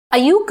Are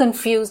you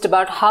confused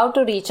about how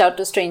to reach out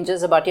to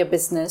strangers about your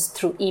business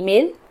through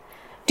email?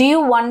 Do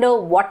you wonder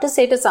what to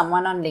say to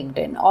someone on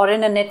LinkedIn or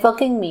in a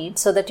networking meet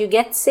so that you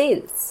get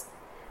sales?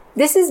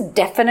 This is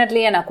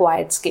definitely an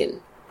acquired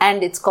skill,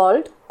 and it's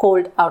called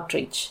cold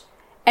outreach.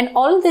 And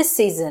all this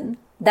season,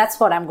 that's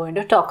what I'm going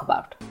to talk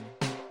about.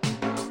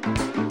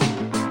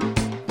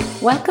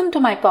 Welcome to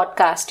my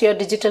podcast, Your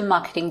Digital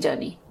Marketing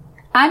Journey.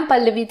 I'm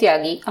Pallavi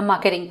Tyagi, a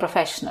marketing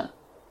professional.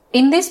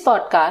 In this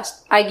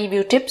podcast, I give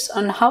you tips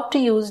on how to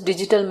use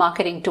digital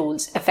marketing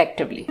tools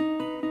effectively.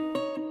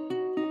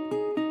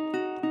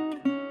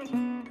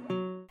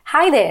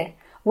 Hi there.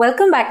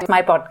 Welcome back to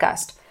my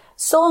podcast.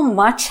 So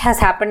much has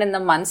happened in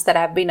the months that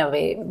I've been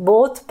away,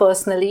 both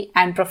personally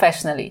and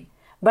professionally.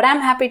 But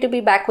I'm happy to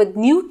be back with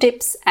new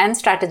tips and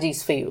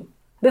strategies for you.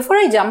 Before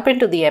I jump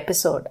into the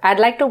episode, I'd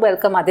like to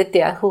welcome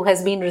Aditya, who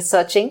has been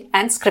researching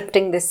and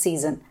scripting this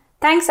season.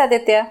 Thanks,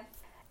 Aditya.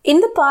 In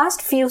the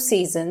past few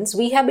seasons,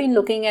 we have been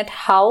looking at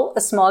how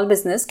a small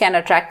business can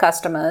attract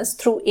customers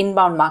through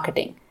inbound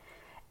marketing.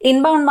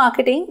 Inbound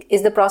marketing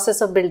is the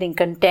process of building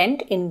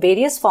content in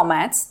various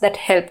formats that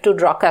help to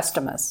draw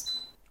customers.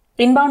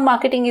 Inbound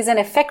marketing is an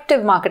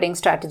effective marketing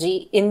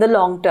strategy in the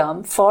long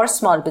term for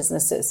small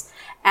businesses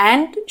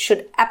and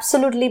should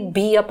absolutely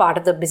be a part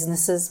of the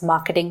business's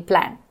marketing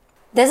plan.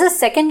 There's a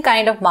second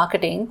kind of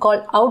marketing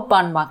called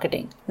outbound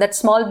marketing that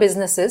small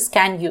businesses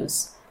can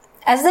use.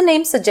 As the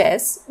name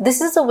suggests,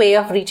 this is a way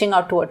of reaching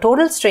out to a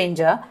total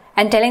stranger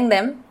and telling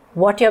them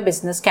what your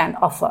business can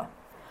offer.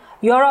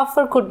 Your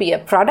offer could be a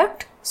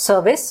product,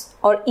 service,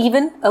 or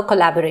even a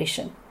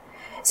collaboration.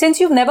 Since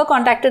you've never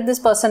contacted this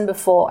person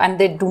before and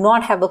they do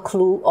not have a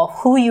clue of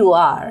who you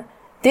are,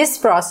 this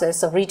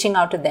process of reaching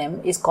out to them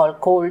is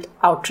called cold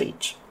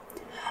outreach.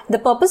 The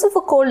purpose of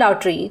a cold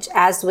outreach,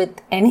 as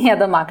with any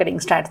other marketing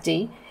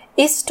strategy,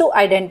 is to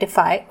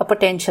identify a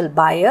potential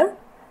buyer,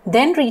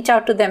 then reach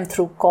out to them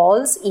through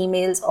calls,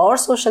 emails, or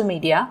social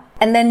media,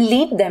 and then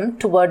lead them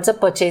towards a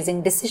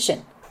purchasing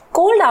decision.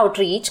 Cold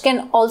outreach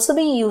can also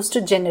be used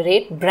to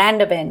generate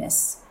brand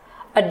awareness.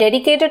 A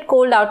dedicated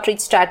cold outreach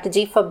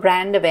strategy for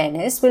brand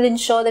awareness will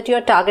ensure that you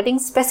are targeting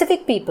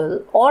specific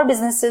people or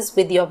businesses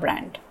with your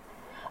brand.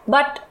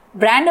 But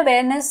brand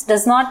awareness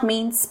does not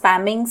mean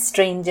spamming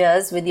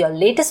strangers with your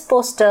latest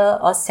poster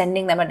or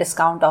sending them a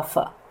discount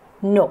offer.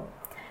 No.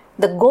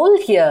 The goal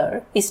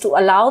here is to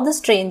allow the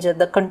stranger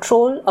the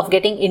control of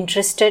getting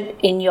interested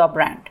in your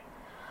brand.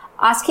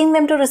 Asking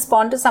them to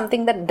respond to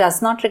something that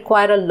does not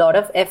require a lot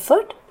of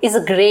effort is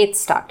a great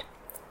start.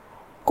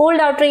 Cold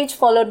outreach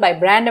followed by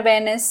brand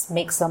awareness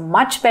makes a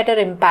much better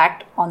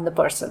impact on the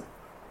person.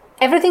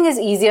 Everything is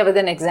easier with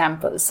an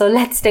example, so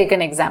let's take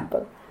an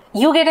example.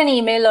 You get an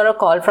email or a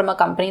call from a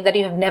company that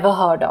you have never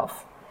heard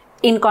of.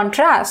 In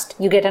contrast,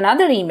 you get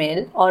another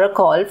email or a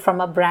call from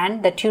a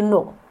brand that you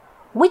know.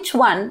 Which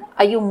one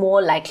are you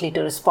more likely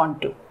to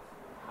respond to?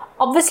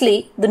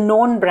 Obviously, the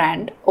known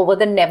brand over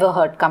the never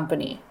heard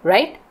company,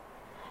 right?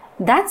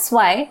 That's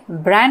why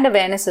brand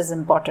awareness is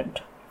important.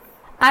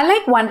 I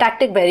like one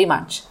tactic very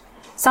much.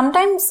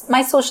 Sometimes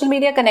my social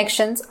media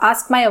connections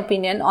ask my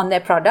opinion on their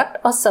product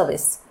or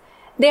service.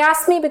 They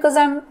ask me because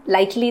I'm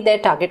likely their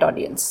target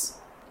audience.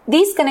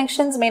 These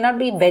connections may not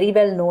be very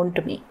well known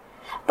to me,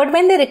 but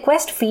when they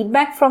request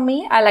feedback from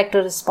me, I like to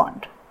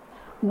respond.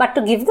 But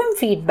to give them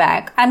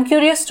feedback, I'm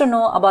curious to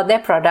know about their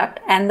product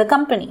and the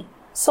company.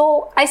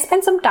 So I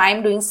spend some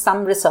time doing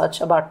some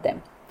research about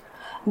them.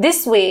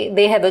 This way,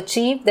 they have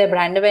achieved their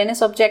brand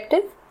awareness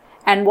objective,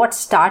 and what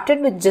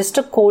started with just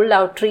a cold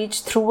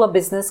outreach through a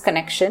business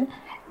connection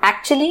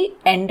actually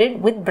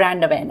ended with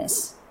brand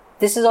awareness.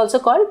 This is also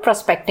called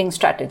prospecting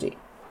strategy.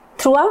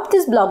 Throughout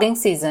this blogging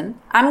season,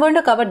 I'm going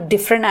to cover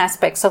different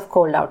aspects of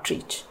cold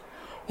outreach.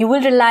 You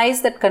will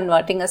realize that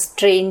converting a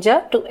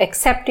stranger to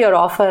accept your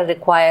offer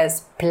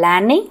requires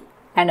planning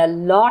and a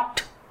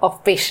lot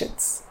of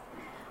patience.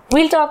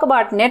 We'll talk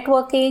about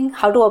networking,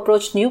 how to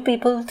approach new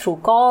people through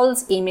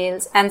calls,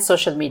 emails, and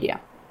social media.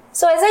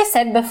 So as I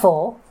said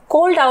before,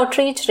 cold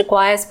outreach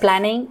requires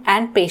planning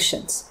and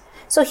patience.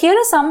 So here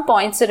are some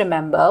points to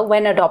remember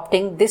when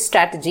adopting this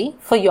strategy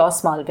for your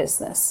small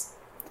business.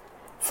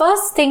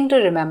 First thing to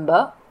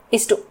remember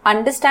is to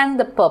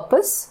understand the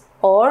purpose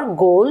or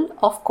goal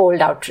of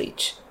cold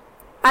outreach.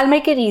 I'll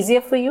make it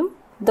easier for you.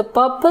 The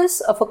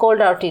purpose of a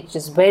cold outreach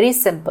is very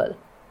simple.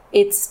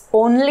 It's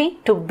only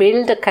to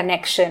build a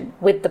connection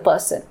with the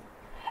person.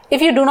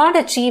 If you do not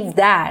achieve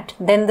that,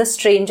 then the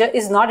stranger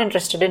is not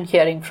interested in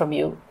hearing from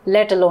you,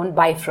 let alone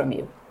buy from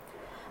you.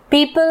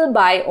 People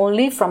buy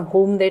only from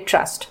whom they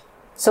trust.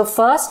 So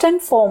first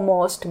and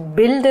foremost,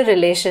 build a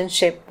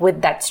relationship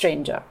with that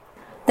stranger.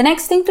 The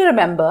next thing to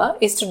remember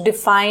is to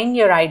define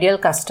your ideal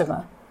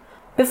customer.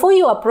 Before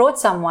you approach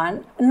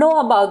someone,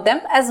 know about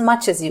them as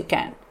much as you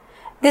can.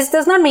 This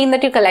does not mean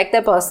that you collect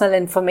their personal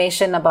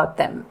information about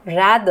them.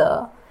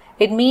 Rather,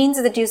 it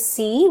means that you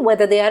see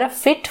whether they are a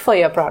fit for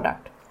your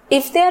product.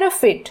 If they are a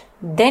fit,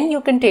 then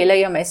you can tailor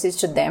your message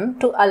to them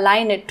to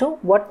align it to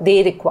what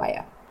they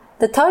require.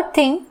 The third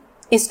thing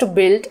is to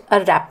build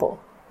a rapport.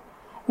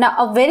 Now,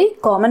 a very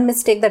common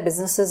mistake that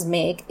businesses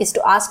make is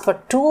to ask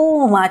for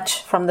too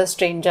much from the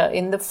stranger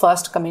in the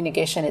first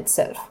communication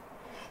itself.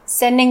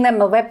 Sending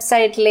them a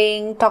website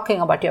link, talking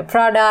about your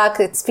product,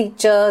 its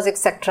features,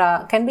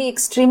 etc. can be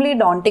extremely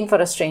daunting for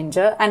a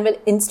stranger and will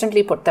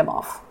instantly put them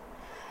off.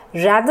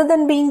 Rather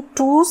than being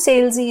too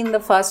salesy in the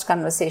first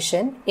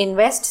conversation,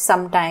 invest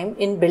some time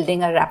in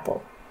building a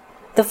rapport.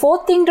 The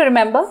fourth thing to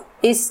remember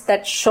is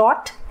that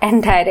short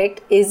and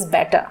direct is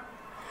better.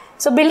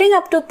 So building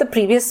up to the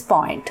previous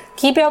point,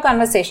 keep your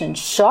conversation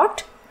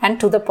short and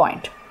to the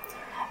point.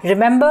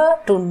 Remember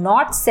to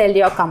not sell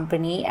your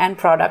company and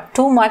product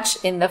too much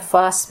in the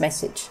first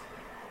message.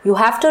 You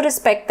have to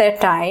respect their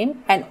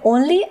time and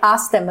only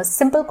ask them a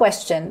simple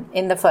question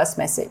in the first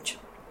message.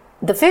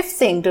 The fifth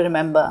thing to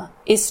remember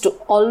is to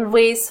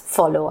always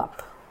follow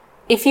up.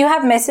 If you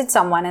have messaged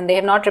someone and they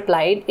have not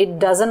replied, it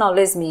doesn't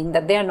always mean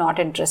that they are not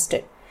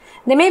interested.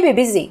 They may be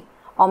busy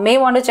or may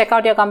want to check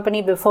out your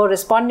company before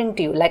responding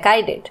to you like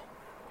I did.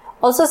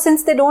 Also,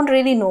 since they don't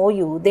really know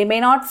you, they may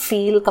not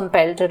feel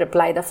compelled to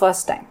reply the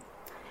first time.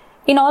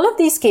 In all of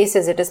these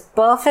cases, it is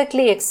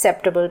perfectly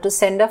acceptable to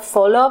send a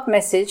follow-up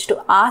message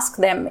to ask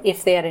them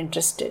if they are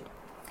interested.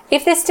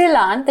 If they still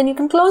aren't, then you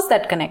can close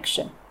that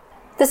connection.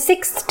 The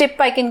sixth tip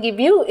I can give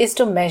you is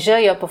to measure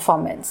your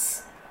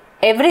performance.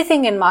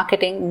 Everything in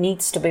marketing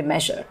needs to be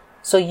measured.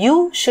 So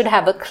you should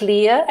have a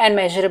clear and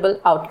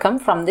measurable outcome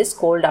from this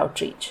cold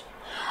outreach.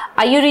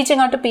 Are you reaching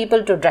out to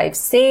people to drive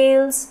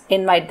sales,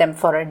 invite them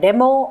for a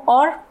demo,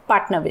 or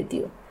partner with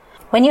you?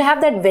 When you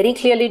have that very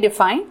clearly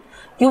defined,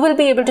 you will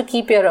be able to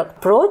keep your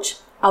approach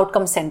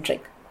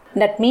outcome-centric.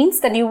 That means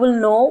that you will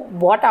know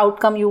what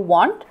outcome you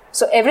want,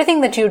 so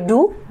everything that you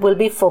do will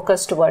be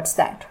focused towards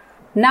that.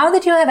 Now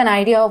that you have an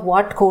idea of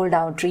what cold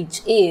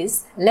outreach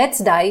is, let's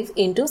dive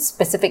into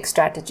specific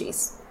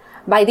strategies.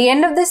 By the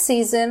end of this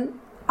season,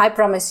 I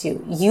promise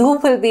you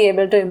will be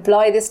able to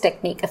employ this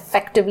technique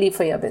effectively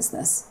for your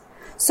business.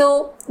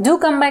 So do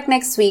come back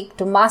next week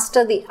to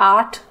master the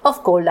art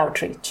of cold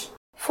outreach.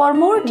 For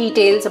more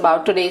details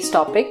about today's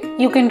topic,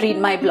 you can read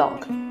my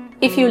blog.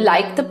 If you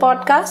like the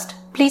podcast,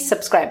 please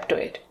subscribe to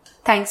it.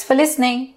 Thanks for listening.